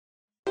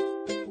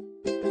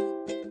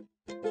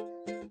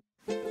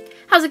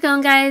How's it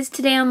going, guys?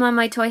 Today I'm on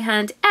my toy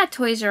hunt at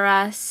Toys R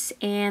Us,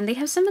 and they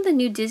have some of the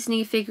new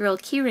Disney figural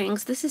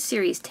keyrings. This is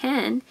Series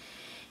 10,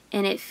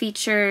 and it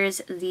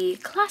features the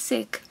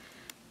classic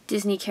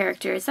Disney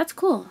characters. That's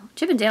cool.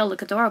 Chip and Dale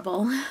look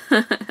adorable.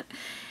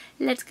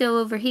 Let's go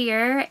over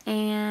here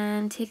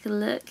and take a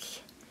look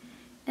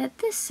at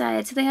this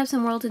side. So they have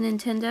some World of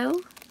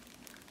Nintendo,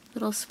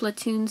 little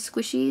Splatoon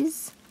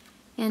squishies,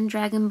 and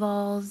Dragon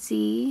Ball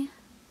Z.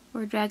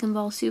 Or Dragon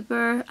Ball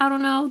Super. I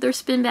don't know. They're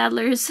spin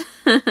battlers.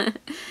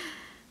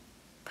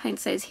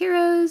 Pint-sized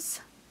heroes.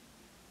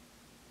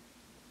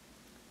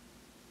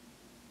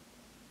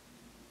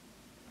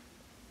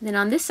 Then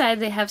on this side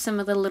they have some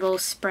of the little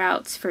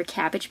sprouts for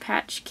Cabbage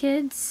Patch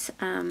Kids.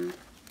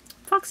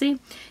 Foxy.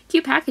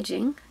 Cute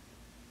packaging.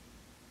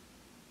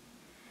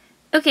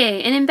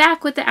 Okay, and in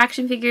back with the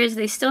action figures,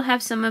 they still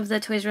have some of the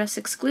Toys R Us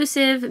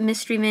exclusive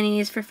mystery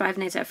minis for Five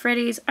Nights at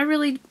Freddy's. I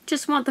really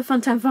just want the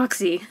Funtime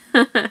Foxy.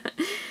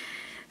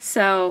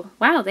 So,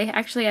 wow, they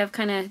actually have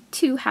kind of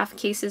two half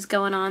cases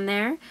going on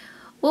there.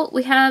 Well,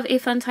 we have a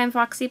Funtime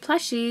Foxy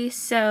plushie,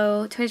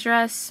 so Toys R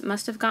Us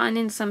must have gotten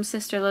in some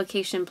sister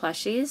location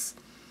plushies.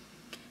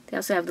 They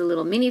also have the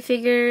little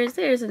minifigures.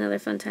 There's another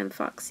Funtime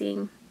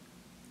Foxy.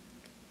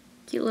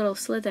 Cute little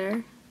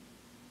Slither.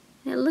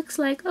 And it looks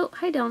like, oh,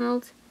 hi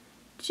Donald.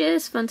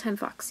 Just Funtime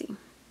Foxy.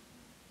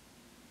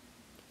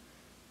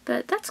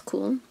 But that's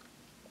cool.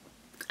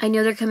 I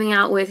know they're coming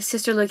out with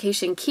sister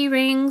location key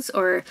rings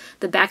or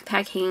the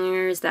backpack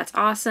hangers. That's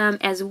awesome.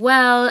 As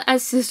well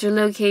as sister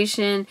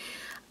location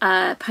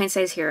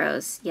pint-sized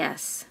heroes.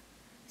 Yes.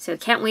 So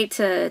can't wait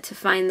to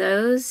find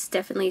those.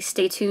 Definitely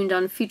stay tuned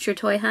on future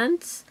toy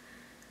hunts.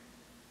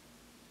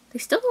 They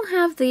still don't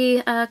have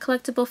the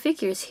collectible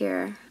figures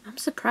here. I'm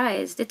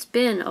surprised. It's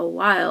been a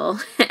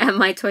while at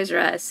my Toys R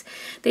Us.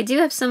 They do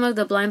have some of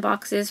the blind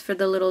boxes for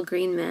the little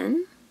green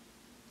men.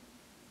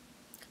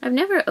 I've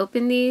never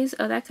opened these.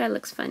 Oh, that guy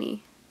looks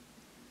funny.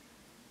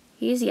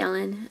 He's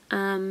yelling.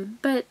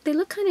 But they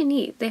look kind of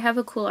neat. They have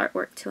a cool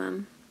artwork to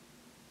them.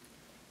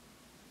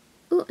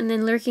 Ooh, and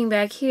then lurking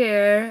back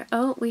here,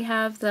 oh, we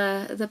have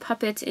the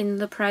puppet in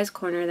the prize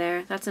corner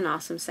there. That's an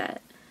awesome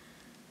set.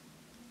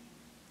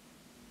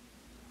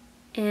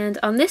 And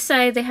on this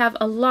side, they have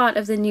a lot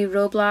of the new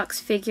Roblox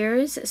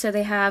figures. So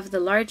they have the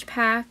large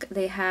pack.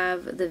 They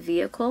have the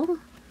vehicle,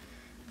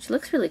 which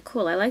looks really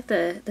cool. I like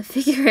the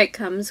figure it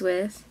comes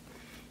with.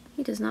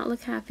 He does not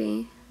look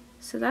happy.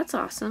 So that's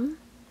awesome.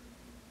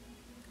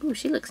 Ooh,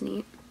 she looks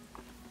neat.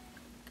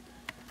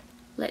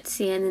 Let's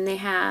see, and then they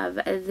have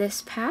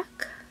this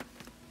pack.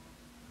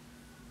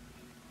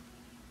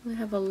 We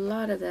have a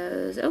lot of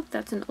those. Oh,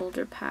 that's an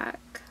older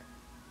pack.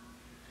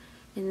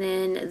 And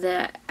then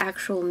the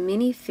actual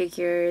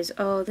minifigures.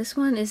 Oh, this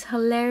one is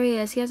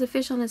hilarious. He has a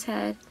fish on his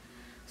head.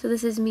 So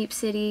this is Meep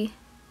City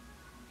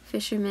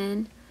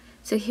Fisherman.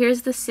 So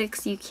here's the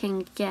 6 you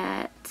can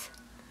get.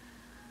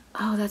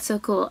 Oh, that's so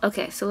cool.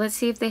 Okay, so let's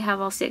see if they have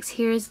all 6.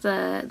 Here's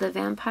the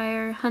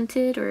vampire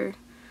hunted, or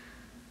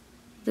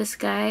this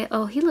guy.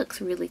 Oh, he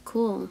looks really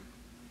cool.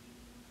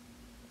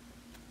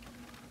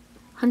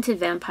 Hunted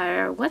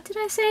vampire. What did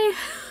I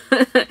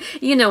say?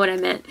 You know what I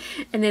meant.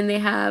 And then they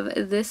have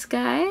this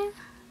guy.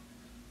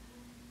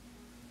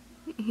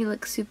 He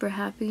looks super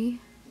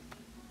happy.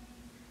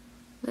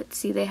 Let's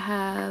see, they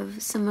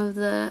have some of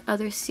the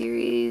other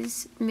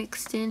series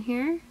mixed in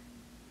here.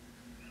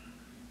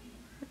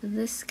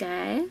 This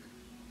guy,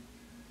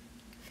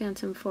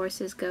 Phantom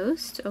Forces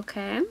Ghost,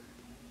 okay.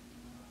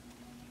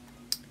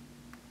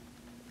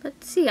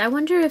 Let's see, I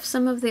wonder if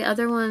some of the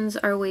other ones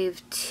are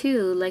wave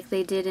 2 like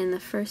they did in the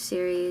first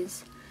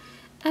series.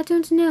 I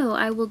don't know,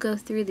 I will go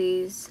through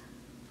these.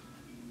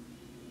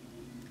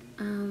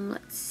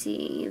 Let's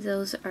see,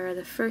 those are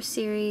the first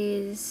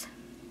series.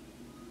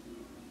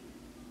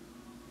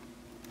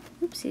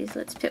 Oopsies,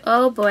 let's pick,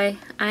 oh boy,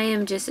 I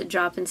am just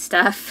dropping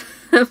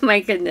stuff. My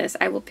goodness,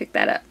 I will pick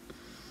that up.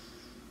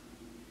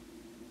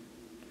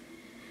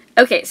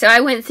 Okay, so I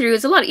went through,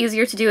 it's a lot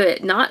easier to do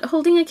it not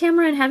holding a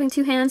camera and having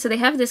 2 hands. So they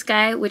have this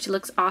guy, which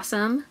looks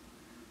awesome.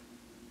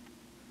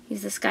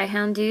 He's the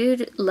Skyhound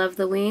dude, love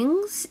the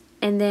wings.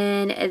 And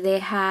then they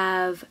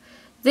have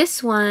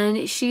this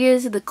one, she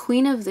is the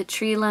queen of the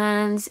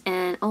Treelands,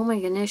 and oh my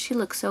goodness, she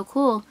looks so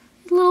cool.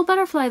 A little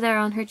butterfly there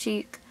on her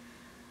cheek.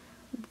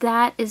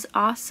 That is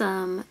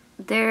awesome.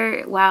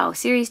 Wow,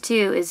 Series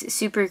 2 is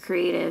super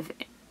creative.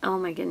 Oh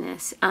my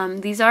goodness.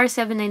 These are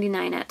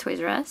 $7.99 at Toys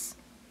R Us.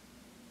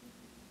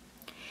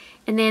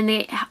 And then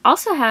they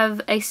also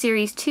have a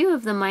Series 2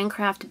 of the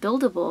Minecraft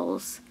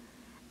Buildables.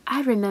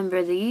 I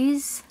remember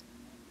these.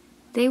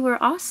 They were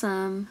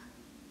awesome.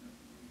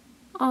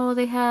 Oh,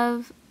 they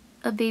have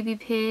a baby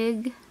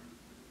pig,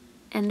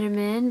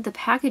 Enderman. The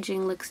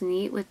packaging looks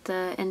neat with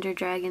the Ender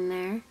Dragon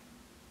there.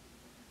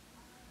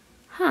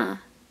 Huh.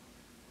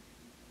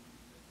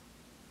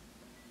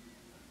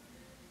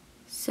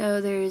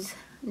 So there's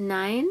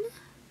 9?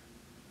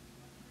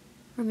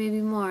 Or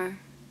maybe more.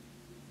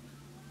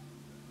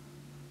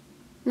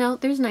 No,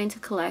 there's 9 to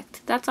collect.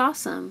 That's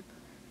awesome.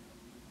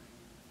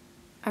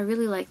 I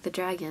really like the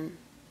dragon.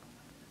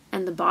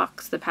 And the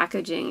box, the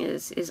packaging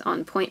is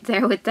on point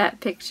there with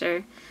that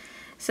picture.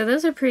 So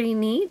those are pretty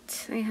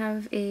neat. I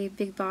have a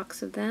big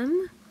box of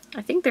them.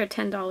 I think they're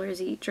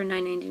 $10 each or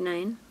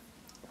 $9.99.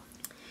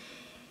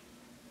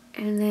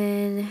 And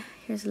then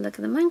here's a look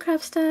at the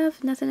Minecraft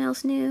stuff. Nothing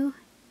else new.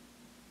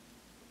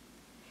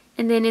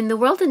 And then in the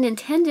world of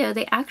Nintendo,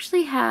 they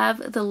actually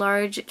have the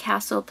large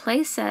castle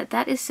playset.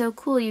 That is so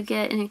cool. You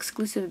get an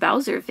exclusive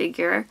Bowser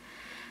figure.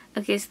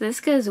 Okay, so this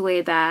goes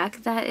way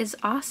back. That is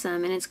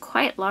awesome, and it's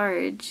quite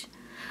large.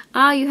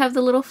 Ah, you have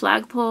the little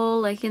flagpole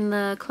like in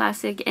the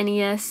classic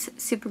NES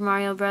Super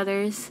Mario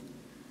Brothers.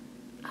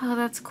 Oh,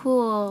 that's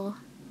cool.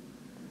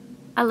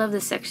 I love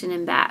this section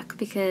in back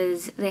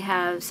because they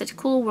have such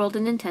cool world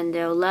of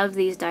Nintendo. Love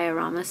these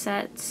diorama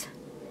sets.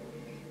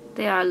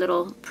 They are a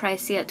little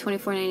pricey at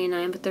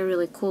 $24.99, but they're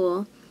really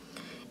cool.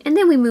 And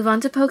then we move on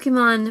to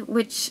Pokemon,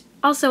 which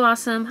also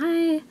awesome.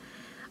 Hi.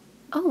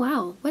 Oh,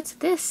 wow. What's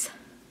this?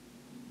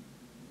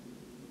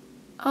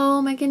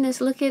 Oh my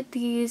goodness, look at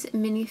these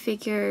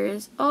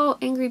minifigures. Oh,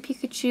 Angry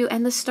Pikachu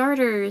and the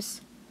starters.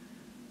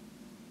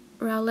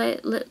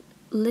 Rowlet,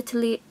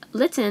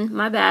 Litten,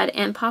 my bad,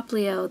 and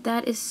Poplio.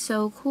 That is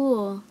so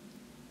cool.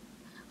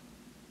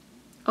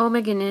 Oh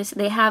my goodness,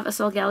 they have a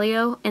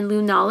Solgaleo and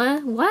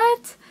Lunala.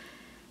 What?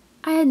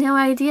 I had no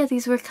idea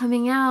these were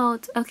coming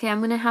out. Okay,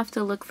 I'm gonna have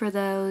to look for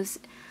those.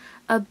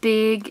 A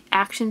big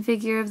action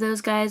figure of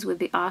those guys would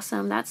be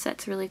awesome. That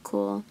set's really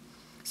cool.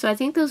 So I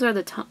think those are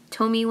the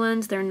Tomy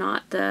ones. They're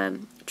not the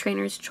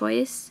Trainer's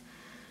Choice.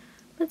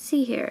 Let's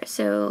see here.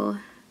 So,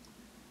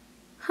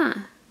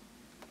 I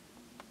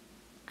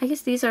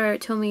guess these are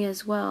Tomy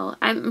as well.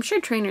 I'm sure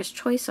Trainer's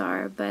Choice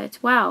are, but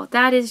wow,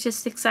 that is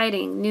just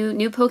exciting.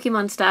 New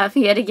Pokemon stuff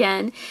yet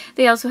again.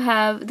 They also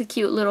have the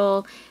cute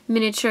little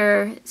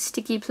miniature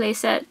sticky play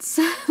sets,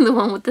 the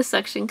one with the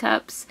suction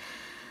cups.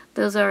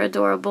 Those are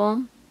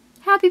adorable.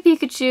 Happy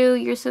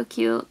Pikachu, you're so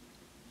cute.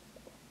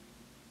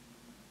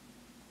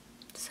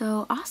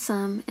 So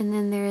awesome. And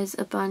then there's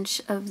a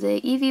bunch of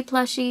the Eevee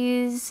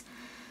plushies,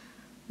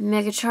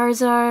 Mega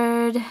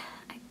Charizard.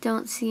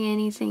 Don't see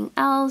anything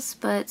else,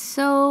 but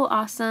so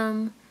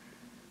awesome.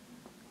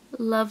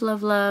 Love,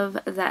 love, love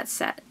that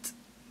set.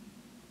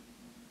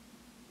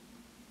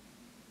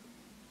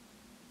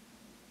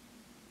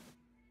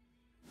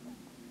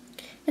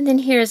 And then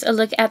here's a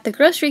look at the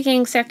Grocery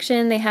Gang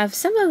section. They have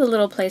some of the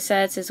little play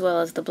sets as well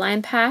as the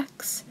blind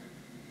packs.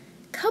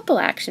 Couple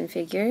action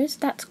figures.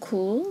 That's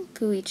cool.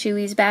 Gooey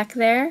Chewy's back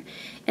there.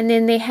 And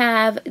then they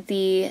have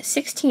the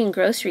 16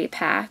 grocery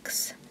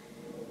packs.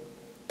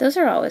 Those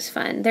are always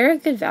fun. They're a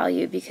good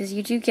value because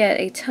you do get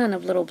a ton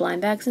of little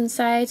blind bags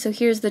inside. So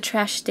here's the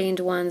trash stained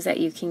ones that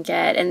you can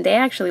get, and they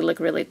actually look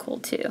really cool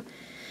too.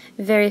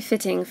 Very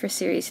fitting for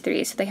Series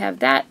 3. So they have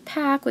that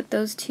pack with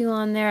those two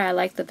on there. I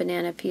like the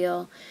banana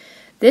peel.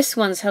 This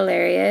one's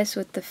hilarious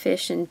with the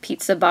fish and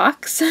pizza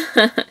box.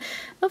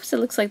 Oops, it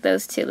looks like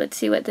those two. Let's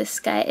see what this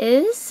guy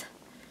is.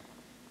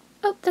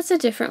 Oh, that's a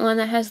different one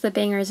that has the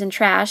bangers and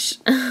trash.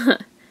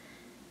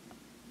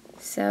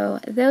 So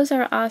those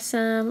are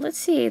awesome. Let's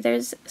see,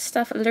 there's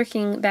stuff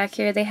lurking back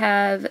here. They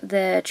have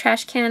the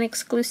trash can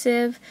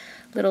exclusive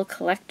little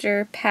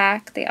collector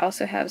pack. They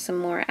also have some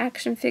more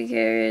action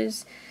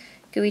figures,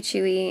 Gooey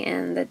Chewy,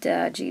 and the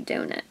Dodgy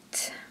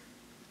Donut.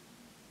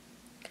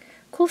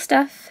 Cool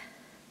stuff.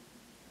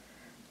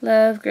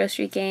 Love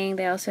Grocery Gang.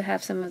 They also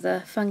have some of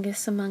the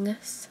Fungus Among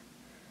Us.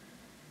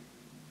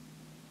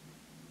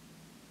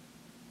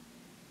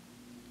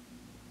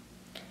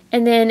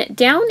 And then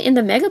down in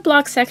the Mega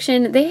Block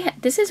section,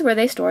 this is where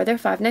they store their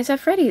Five Nights at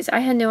Freddy's.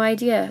 I had no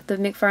idea, the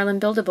McFarlane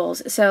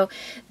Buildables. So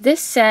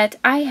this set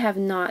I have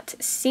not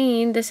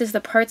seen. This is the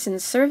Parts and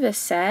Service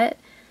set.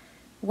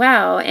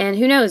 Wow, and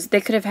who knows,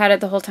 they could have had it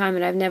the whole time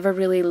and I've never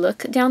really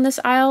looked down this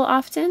aisle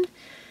often.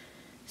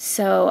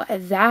 So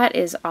that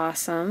is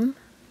awesome.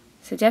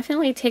 So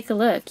definitely take a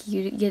look.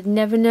 You'd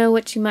never know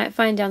what you might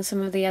find down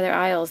some of the other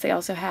aisles. They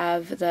also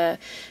have the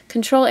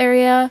control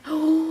area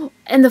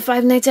and the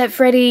Five Nights at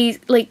Freddy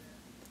like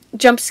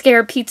jump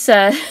scare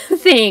pizza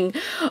thing.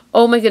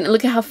 Oh my goodness,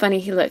 look at how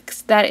funny he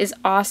looks. That is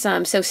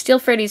awesome. So steal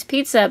Freddy's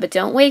pizza, but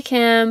don't wake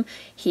him.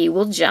 He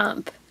will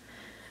jump.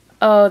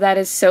 Oh, that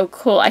is so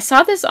cool. I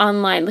saw this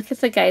online. Look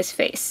at the guy's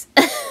face.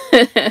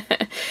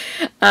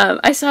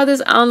 I saw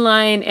this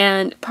online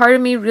and part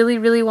of me really,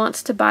 really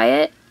wants to buy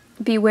it.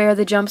 Beware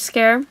the jump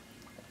scare.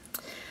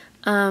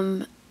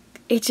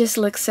 It just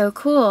looks so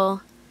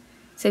cool.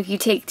 So if you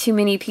take too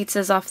many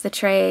pizzas off the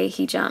tray,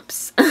 he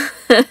jumps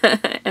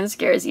and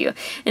scares you.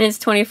 And it's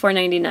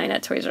 $24.99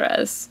 at Toys R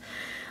Us.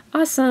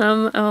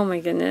 Awesome. Oh my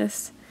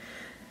goodness.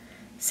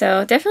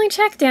 So definitely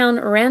check down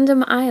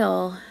Random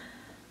Aisle.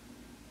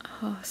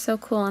 Oh, so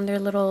cool on their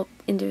little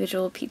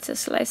individual pizza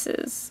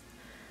slices.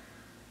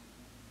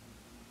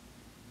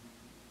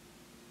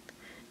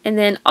 And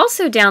then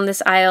also down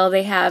this aisle,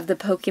 they have the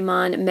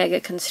Pokemon Mega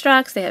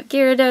Constructs. They have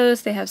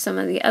Gyarados. They have some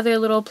of the other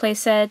little play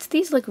sets.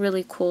 These look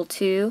really cool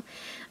too.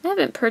 I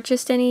haven't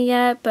purchased any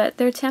yet, but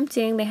they're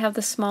tempting. They have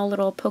the small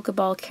little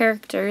Pokeball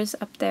characters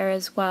up there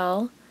as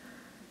well.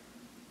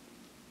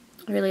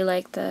 I really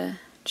like the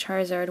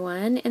Charizard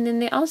one. And then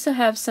they also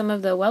have some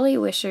of the Welly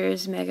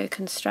Wishers Mega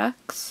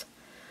Constructs.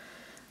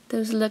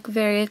 Those look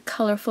very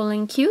colorful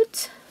and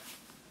cute.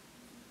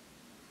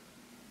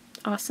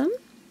 Awesome.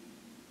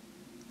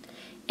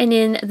 And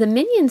in the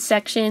Minions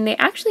section, they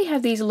actually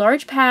have these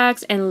large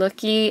packs, and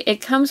looky, it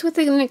comes with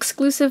an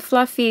exclusive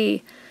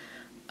Fluffy.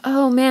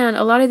 Oh man,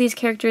 a lot of these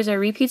characters are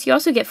repeats. You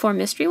also get 4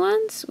 mystery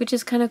ones, which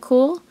is kind of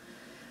cool.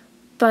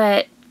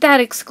 But that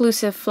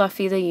exclusive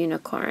Fluffy the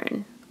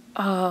Unicorn.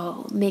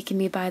 Oh, making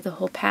me buy the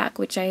whole pack,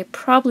 which I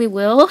probably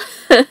will.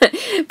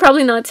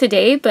 Probably not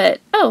today,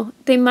 but oh,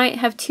 they might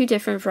have 2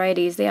 different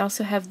varieties. They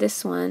also have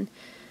this one.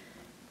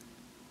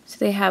 So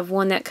they have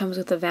one that comes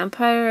with a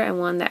vampire and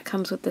one that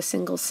comes with the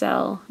single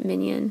cell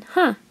minion.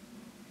 Huh.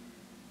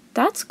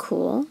 That's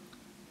cool.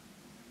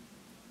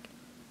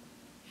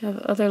 You have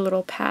other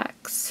little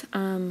packs.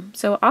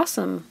 So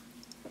awesome.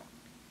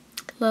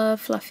 Love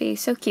Fluffy.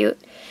 So cute.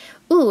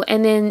 Ooh,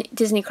 and then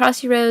Disney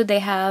Crossy Road, they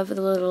have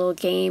the little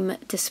game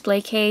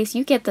display case.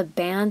 You get the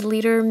band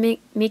leader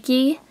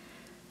Mickey.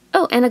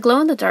 Oh, and a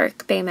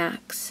glow-in-the-dark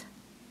Baymax.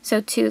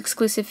 So 2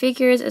 exclusive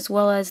figures, as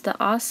well as the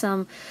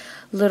awesome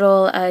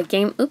little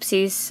game,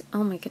 oopsies,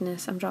 oh my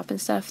goodness, I'm dropping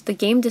stuff. The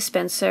game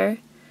dispenser,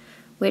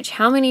 which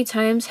how many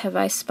times have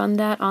I spun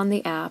that on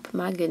the app?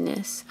 My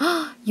goodness.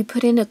 You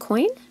put in a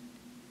coin?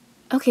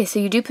 Okay, so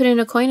you do put in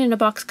a coin and a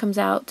box comes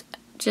out,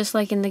 just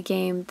like in the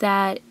game.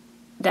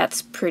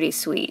 That's pretty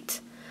sweet.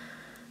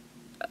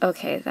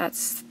 Okay,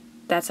 that's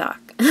that's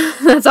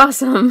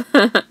awesome.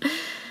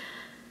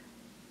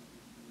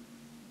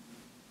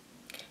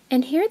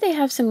 And here they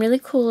have some really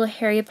cool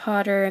Harry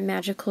Potter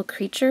magical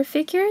creature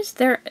figures.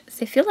 They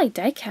feel like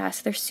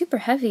die-cast. They're super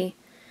heavy.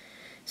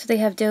 So they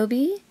have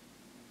Dobby.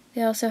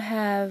 They also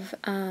have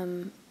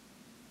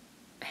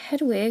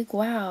Hedwig.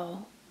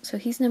 Wow. So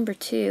he's number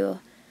 2.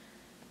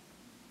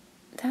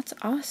 That's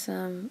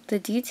awesome. The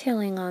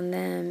detailing on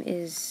them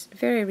is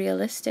very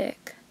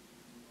realistic.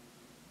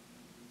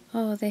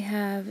 Oh, they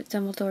have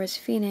Dumbledore's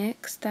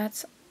Phoenix.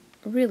 That's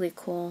really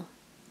cool.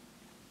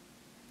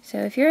 So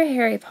if you're a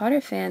Harry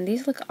Potter fan,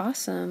 these look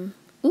awesome.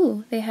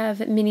 Ooh, they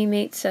have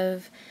mini-mates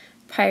of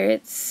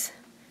pirates.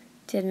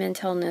 Dead Men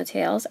Tell No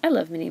Tales. I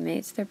love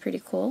mini-mates. They're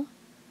pretty cool.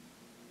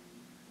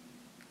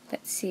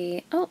 Let's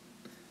see. Oh,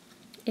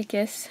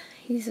 Ickis.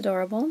 He's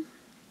adorable.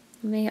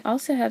 And they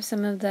also have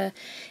some of the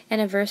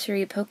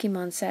anniversary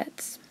Pokemon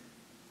sets.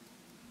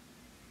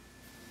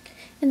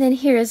 And then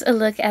here's a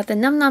look at the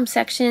Num Nom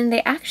section.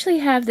 They actually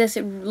have this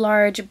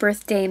large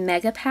birthday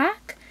mega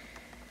pack.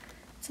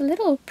 It's a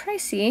little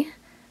pricey,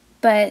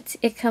 but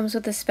it comes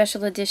with a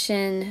special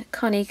edition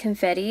Connie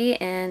Confetti,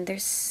 and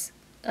there's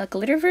a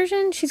glitter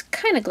version. She's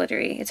kind of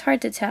glittery. It's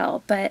hard to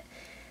tell, but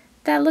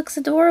that looks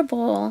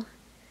adorable.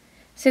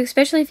 So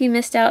especially if you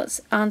missed out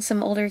on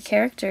some older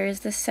characters,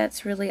 this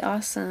set's really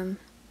awesome.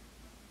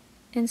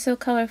 And so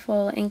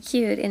colorful and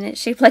cute, and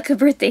it's shaped like a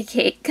birthday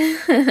cake.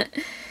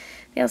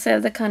 They also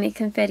have the Connie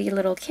Confetti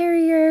little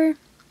carrier,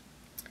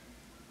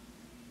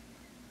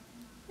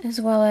 as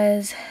well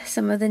as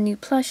some of the new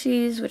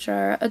plushies, which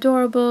are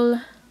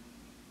adorable.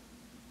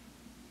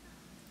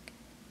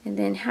 And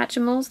then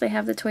Hatchimals, they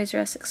have the Toys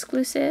R Us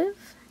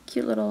exclusive,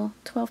 cute little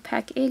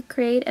 12-pack egg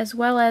crate, as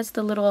well as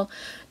the little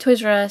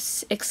Toys R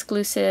Us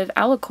exclusive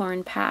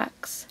Alicorn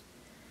packs.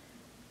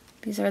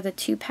 These are the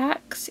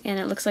 2-packs, and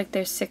it looks like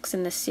there's 6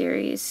 in the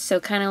series,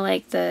 so kind of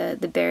like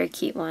the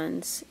Barracuda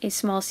ones. A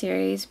small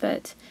series,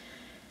 but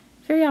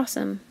very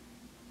awesome.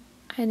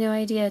 I had no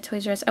idea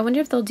Toys R Us. I wonder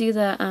if they'll do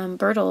the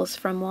Birtles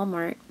from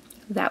Walmart.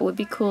 That would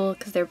be cool,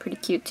 because they're pretty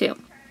cute too.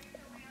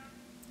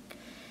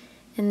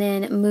 And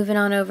then moving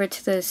on over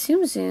to the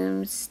Tsum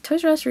Tsums,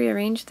 Toys R Us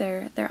rearranged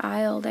their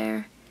aisle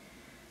there.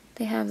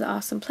 They have the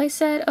awesome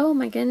playset. Oh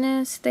my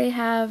goodness, they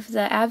have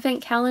the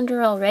advent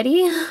calendar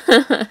already.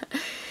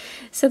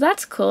 So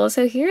that's cool.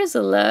 So here's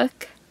a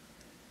look.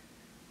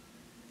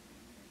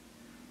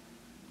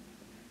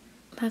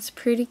 That's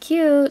pretty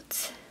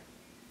cute.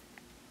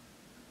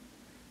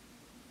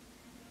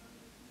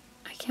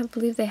 I can't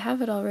believe they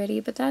have it already,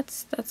 but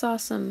that's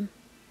awesome.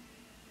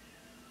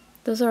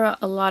 Those are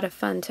a lot of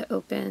fun to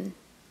open.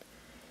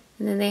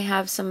 And then they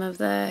have some of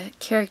the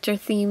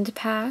character-themed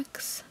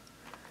packs.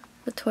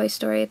 The Toy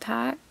Story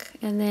pack.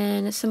 And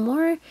then some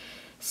more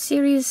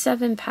Series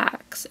 7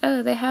 packs.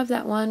 Oh, they have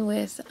that one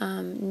with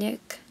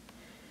Nick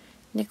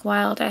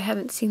Wilde. I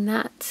haven't seen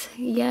that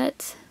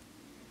yet.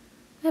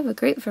 They have a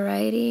great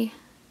variety.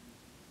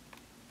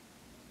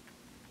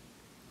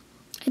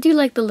 I do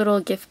like the little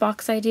gift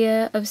box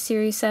idea of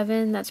Series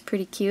 7. That's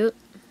pretty cute.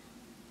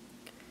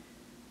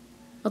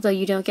 Although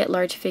you don't get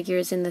large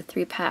figures in the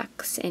 3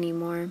 packs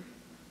anymore.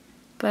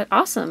 But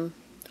awesome.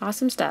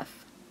 Awesome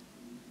stuff.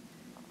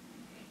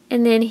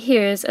 And then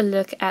here's a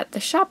look at the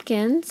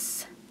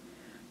Shopkins.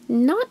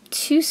 Not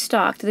too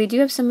stocked. They do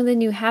have some of the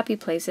new Happy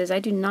Places. I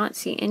do not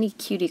see any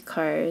cutie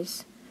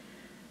cars.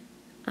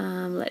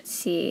 Let's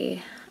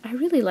see. I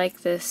really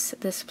like this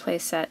play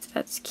set.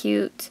 That's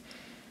cute.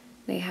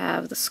 They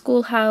have the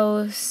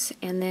schoolhouse,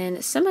 and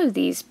then some of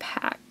these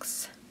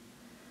packs.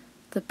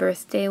 The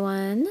birthday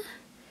one,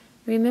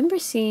 I remember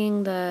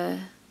seeing the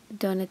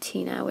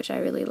Donatina, which I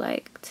really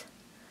liked.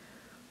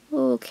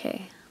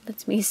 Okay,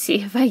 let me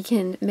see if I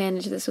can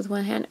manage this with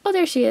one hand. Oh,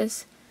 there she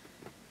is.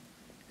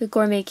 The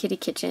Gourmet Kitty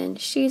Kitchen.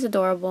 She's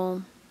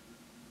adorable.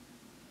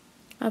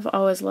 I've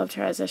always loved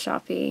her as a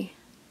Shoppy.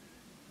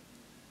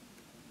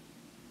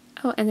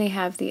 Oh, and they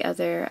have the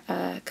other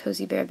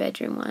Cozy Bear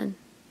bedroom one.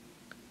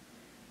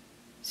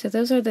 So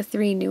those are the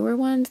 3 newer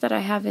ones that I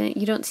haven't,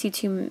 you don't see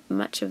too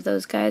much of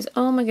those guys.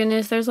 Oh my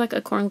goodness, there's like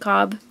a corn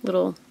cob,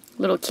 little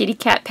kitty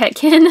cat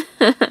petkin.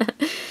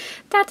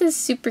 That is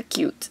super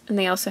cute. And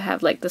they also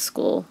have like the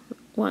school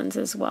ones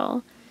as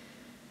well.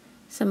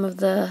 Some of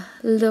the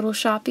little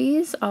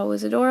Shoppies,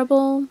 always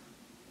adorable.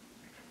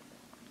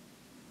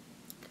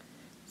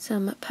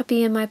 Some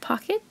puppy in my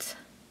pocket.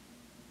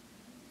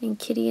 And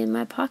kitty in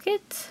my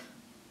pocket.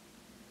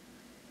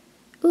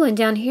 Ooh, and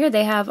down here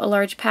they have a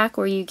large pack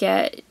where you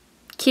get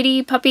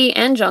kitty, puppy,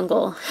 and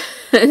jungle.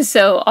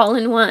 So all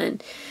in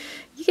one.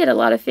 You get a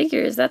lot of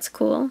figures. That's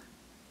cool.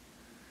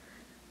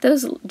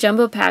 Those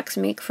jumbo packs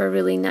make for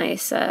really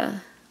nice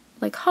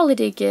like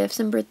holiday gifts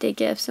and birthday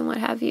gifts and what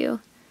have you.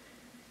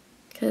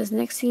 Because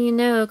next thing you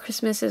know,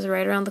 Christmas is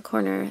right around the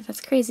corner.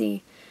 That's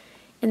crazy.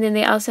 And then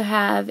they also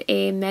have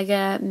a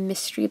mega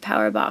mystery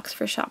power box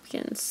for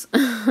Shopkins.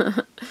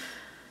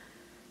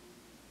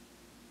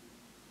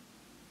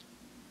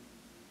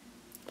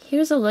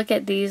 Here's a look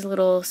at these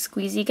little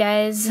squeezy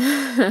guys.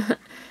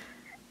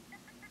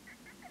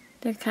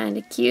 They're kind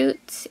of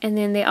cute. And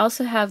then they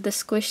also have the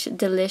Squish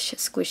Delish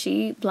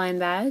Squishy blind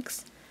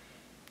bags.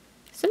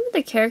 Some of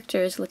the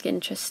characters look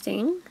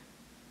interesting.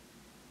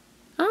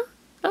 Oh,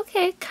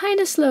 okay, kind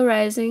of slow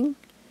rising.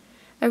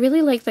 I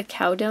really like the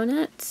cow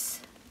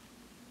donuts.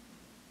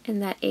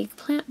 And that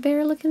eggplant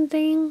bear looking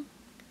thing.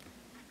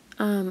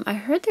 I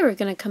heard they were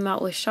going to come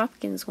out with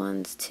Shopkins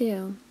ones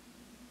too.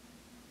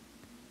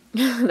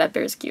 That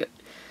bear's cute.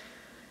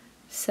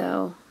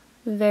 So,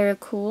 very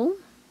cool.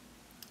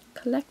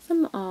 Collect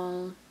them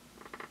all.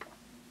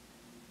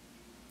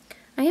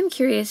 I am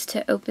curious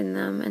to open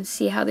them and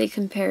see how they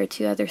compare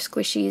to other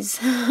squishies.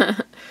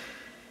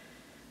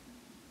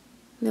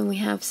 Then we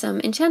have some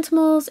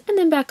Enchantimals, and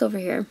then back over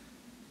here.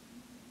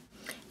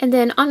 And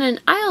then on an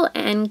aisle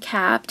end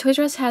cap, Toys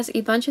R Us has a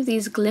bunch of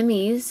these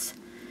Glimmies,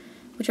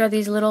 which are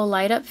these little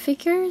light-up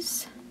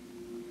figures.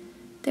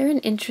 They're an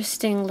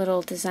interesting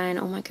little design.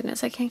 Oh my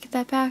goodness, I can't get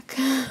that back.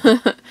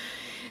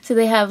 So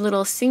they have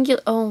little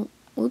singular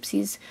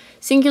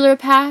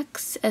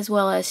packs as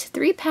well as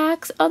 3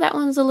 packs. Oh, that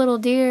one's a little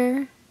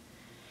deer.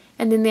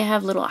 And then they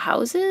have little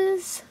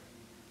houses.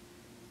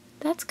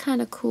 That's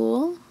kind of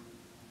cool.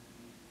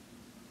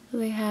 So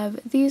they have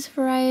these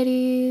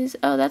varieties.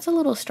 Oh, that's a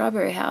little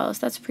strawberry house.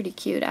 That's pretty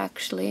cute,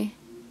 actually.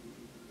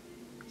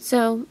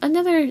 So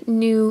another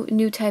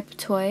new type of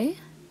toy.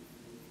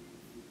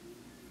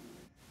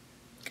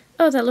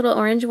 Oh, that little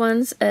orange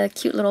one's a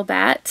cute little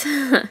bat.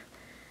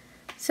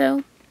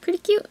 So, pretty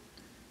cute.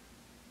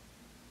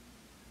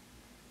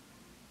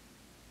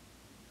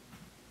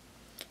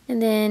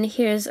 And then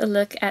here's a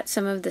look at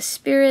some of the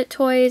Spirit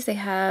toys. They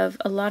have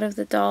a lot of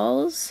the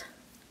dolls.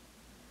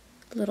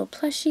 Little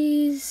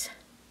plushies.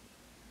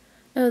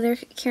 Oh, they're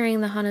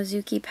carrying the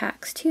Hanazuki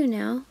packs too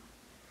now.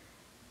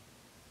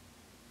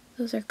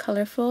 Those are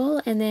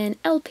colorful. And then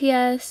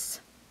LPS.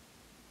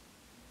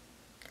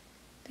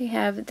 They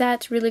have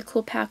that really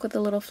cool pack with the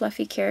little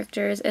fluffy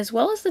characters, as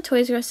well as the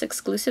Toys R Us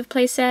exclusive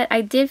playset.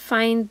 I did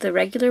find the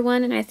regular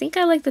one, and I think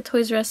I like the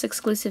Toys R Us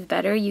exclusive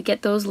better. You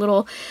get those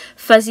little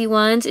fuzzy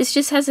ones. It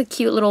just has a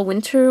cute little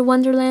winter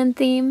wonderland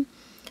theme.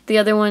 The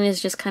other one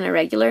is just kind of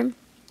regular,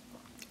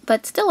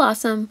 but still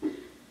awesome. You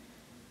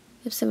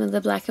have some of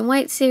the black and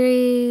white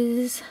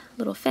series,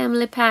 little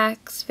family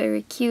packs,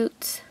 very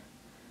cute.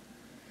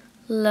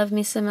 Love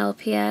me some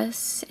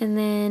LPS. And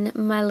then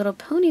My Little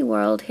Pony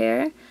World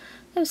here.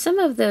 I have some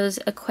of those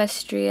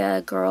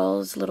Equestria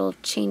girls, little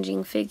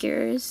changing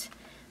figures.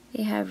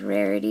 They have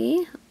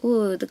Rarity.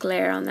 Ooh, the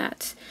glare on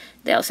that.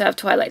 They also have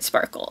Twilight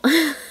Sparkle.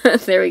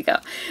 There we go.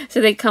 So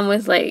they come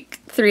with like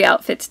 3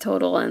 outfits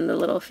total and the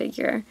little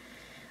figure.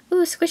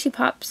 Ooh, Squishy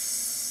Pops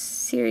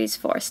Series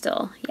 4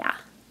 still. Yeah.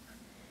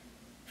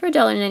 For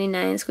 $1.99,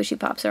 Squishy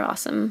Pops are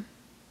awesome.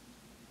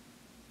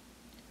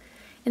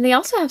 And they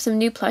also have some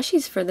new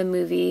plushies for the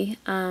movie.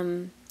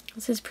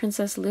 This is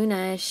Princess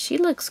Luna. She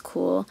looks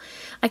cool.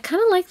 I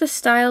kind of like the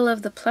style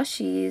of the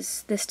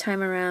plushies this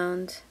time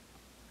around.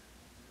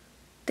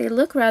 They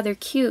look rather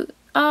cute.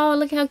 Oh,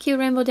 look how cute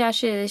Rainbow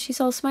Dash is.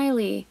 She's all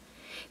smiley.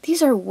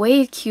 These are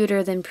way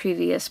cuter than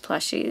previous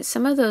plushies.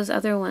 Some of those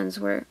other ones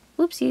were...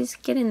 Oopsies,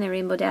 get in there,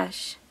 Rainbow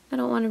Dash. I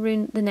don't want to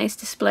ruin the nice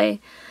display.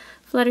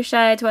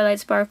 Fluttershy, Twilight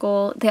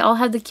Sparkle. They all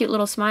have the cute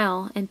little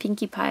smile. And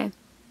Pinkie Pie.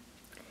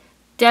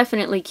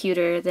 Definitely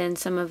cuter than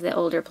some of the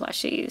older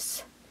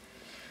plushies.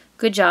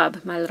 Good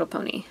job, My Little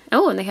Pony.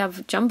 Oh, and they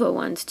have jumbo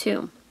ones,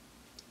 too.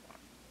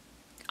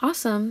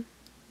 Awesome.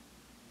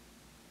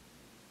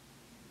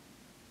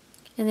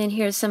 And then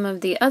here's some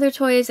of the other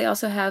toys. They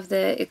also have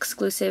the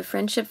exclusive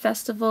Friendship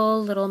Festival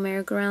little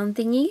merry-go-round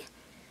thingy.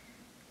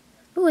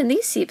 Oh, and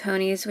these sea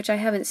ponies, which I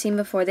haven't seen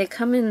before, they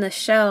come in the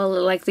shell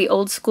like the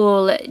old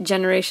school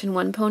Generation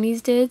 1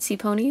 ponies did, sea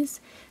ponies.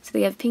 So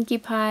they have Pinkie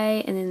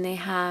Pie, and then they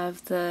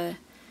have the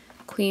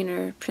queen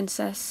or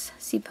princess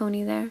sea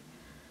pony there.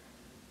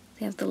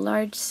 They have the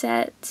large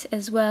set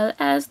as well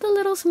as the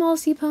little small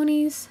sea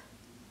ponies.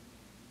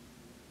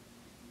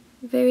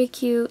 Very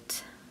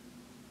cute.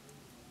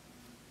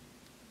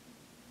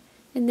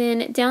 And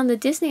then down the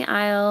Disney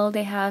aisle,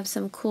 they have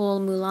some cool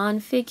Mulan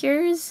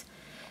figures.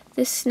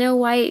 This Snow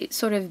White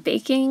sort of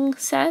baking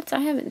set,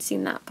 I haven't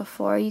seen that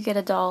before. You get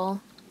a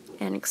doll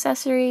and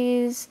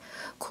accessories.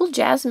 Cool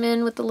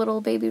Jasmine with the little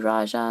baby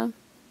Raja.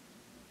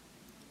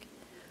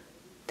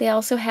 They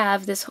also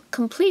have this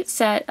complete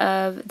set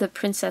of the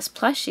princess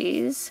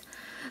plushies.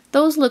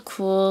 Those look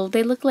cool.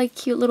 They look like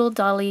cute little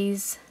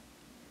dollies.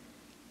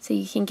 So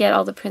you can get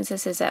all the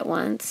princesses at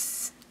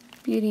once.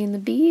 Beauty and the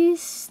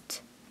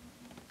Beast.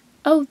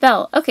 Oh,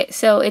 Belle. Okay,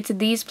 so it's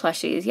these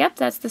plushies. Yep,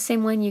 that's the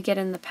same one you get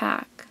in the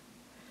pack.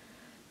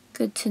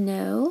 Good to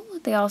know.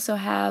 They also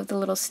have the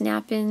little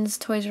Snap-ins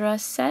Toys R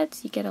Us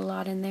sets. You get a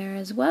lot in there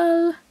as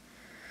well.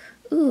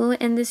 Ooh,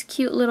 and this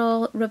cute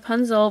little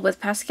Rapunzel with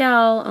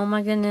Pascal. Oh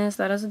my goodness,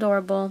 that is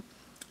adorable.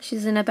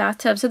 She's in a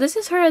bathtub. So this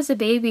is her as a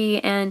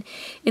baby, and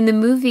in the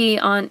movie,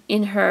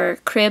 in her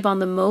crib on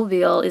the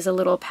mobile is a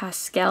little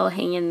Pascal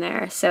hanging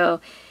there.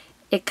 So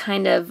it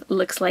kind of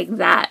looks like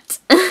that.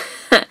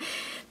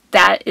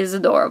 That is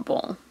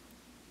adorable.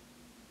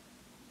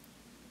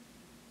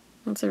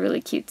 That's a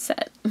really cute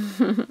set.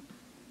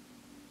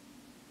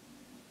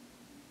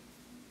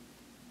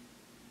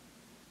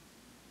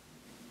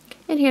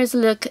 And here's a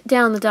look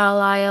down the doll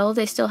aisle.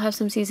 They still have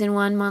some Season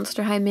 1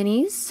 Monster High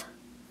minis.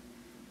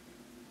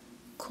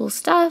 Cool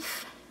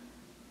stuff.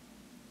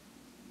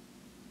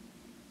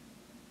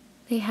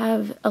 They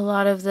have a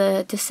lot of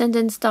the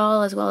Descendants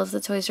doll as well as the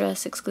Toys R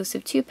Us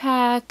exclusive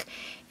 2-pack.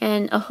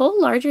 And a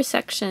whole larger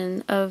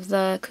section of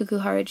the Cuckoo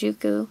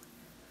Harajuku.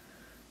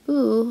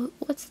 Ooh,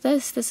 what's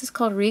this? This is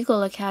called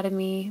Regal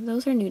Academy.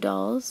 Those are new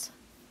dolls.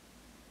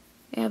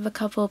 They have a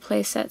couple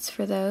play sets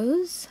for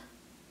those.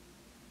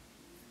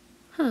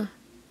 Huh.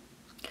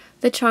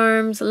 The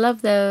Charms,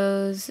 love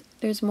those.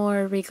 There's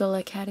more Regal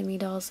Academy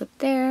dolls up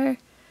there.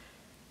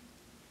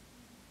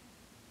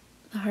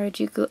 The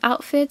Harajuku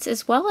outfits,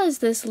 as well as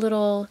this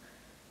little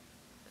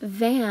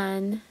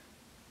van.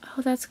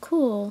 Oh, that's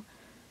cool.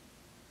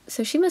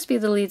 So she must be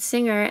the lead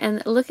singer,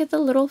 and look at the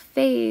little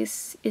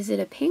face. Is it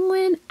a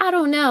penguin? I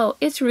don't know.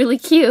 It's really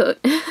cute.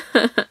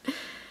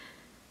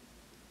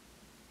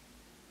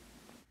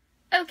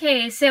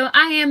 Okay, so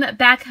I am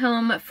back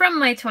home from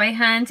my toy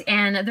hunt,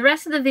 and the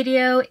rest of the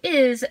video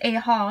is a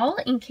haul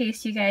in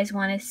case you guys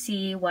want to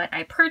see what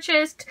I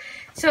purchased.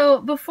 So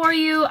before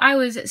you, I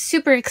was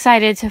super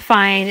excited to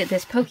find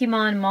this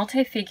Pokemon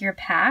multi-figure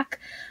pack.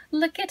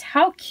 Look at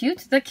how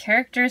cute the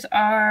characters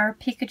are.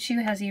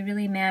 Pikachu has a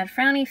really mad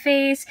frowny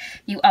face.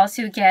 You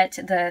also get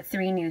the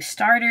 3 new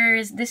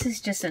starters. This is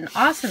just an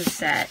awesome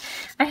set.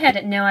 I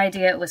had no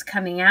idea it was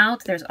coming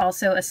out. There's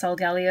also a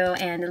Solgaleo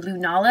and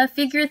Lunala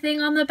figure thing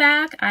on the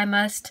back. I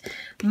must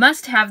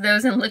have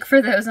those and look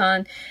for those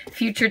on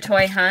future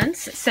toy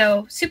hunts.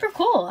 So super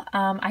cool.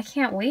 I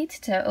can't wait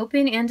to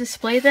open and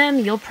display them.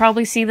 You'll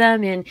probably see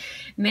them in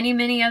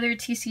many other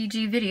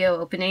TCG video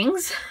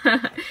openings.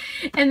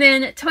 And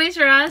then Toys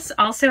R Us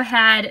also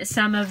had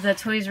some of the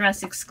Toys R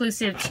Us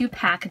exclusive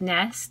 2-pack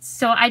nests.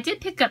 So I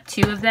did pick up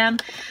 2 of them.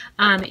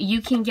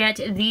 You can get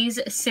these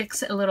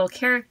 6 little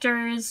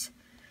characters.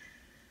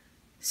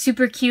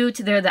 Super cute.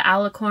 They're the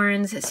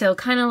alicorns. So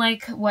kind of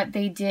like what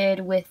they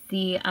did with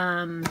the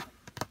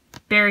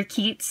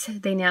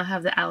Barracudas. They now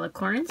have the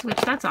alicorns, which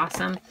that's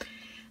awesome.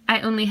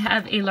 I only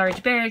have a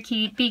large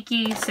Barracuda,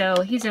 Beaky,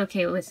 so he's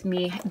okay with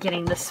me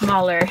getting the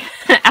smaller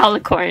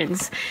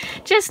alicorns.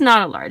 Just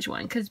not a large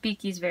one, because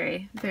Beaky's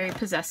very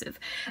possessive.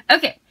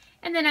 Okay,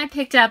 and then I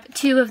picked up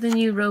 2 of the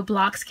new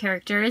Roblox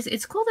characters.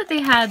 It's cool that they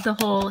had the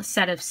whole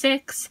set of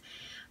 6.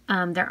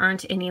 There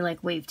aren't any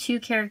like Wave 2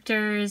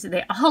 characters.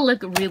 They all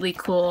look really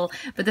cool,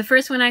 but the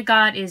first one I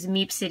got is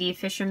Meep City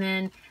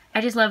Fisherman.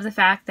 I just love the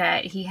fact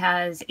that he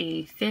has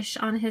a fish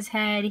on his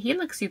head. He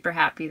looks super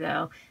happy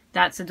though.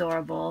 That's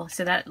adorable.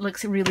 So that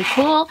looks really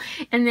cool.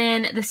 And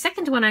then the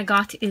second one I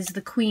got is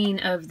the Queen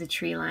of the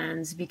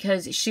Treelands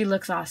because she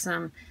looks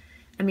awesome.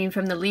 I mean,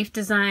 from the leaf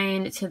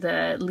design to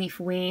the leaf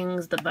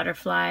wings, the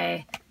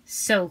butterfly,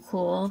 so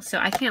cool. So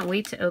I can't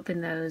wait to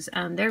open those.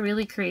 They're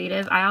really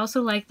creative. I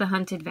also like the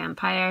Hunted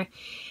Vampire.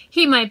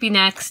 He might be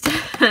next.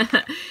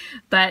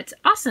 But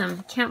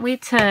awesome. Can't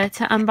wait to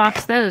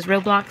unbox those.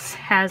 Roblox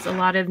has a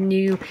lot of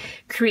new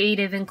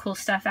creative and cool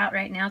stuff out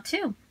right now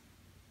too.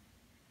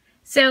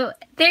 So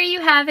there you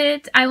have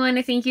it. I want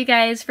to thank you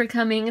guys for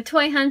coming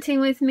toy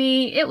hunting with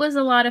me. It was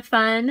a lot of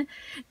fun.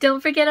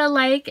 Don't forget to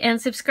like and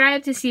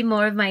subscribe to see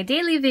more of my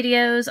daily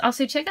videos.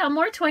 Also check out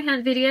more toy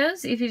hunt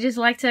videos if you just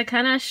like to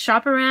kind of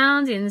shop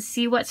around and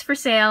see what's for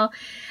sale.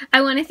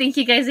 I want to thank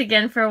you guys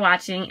again for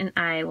watching, and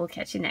I will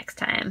catch you next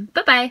time.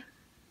 Bye-bye.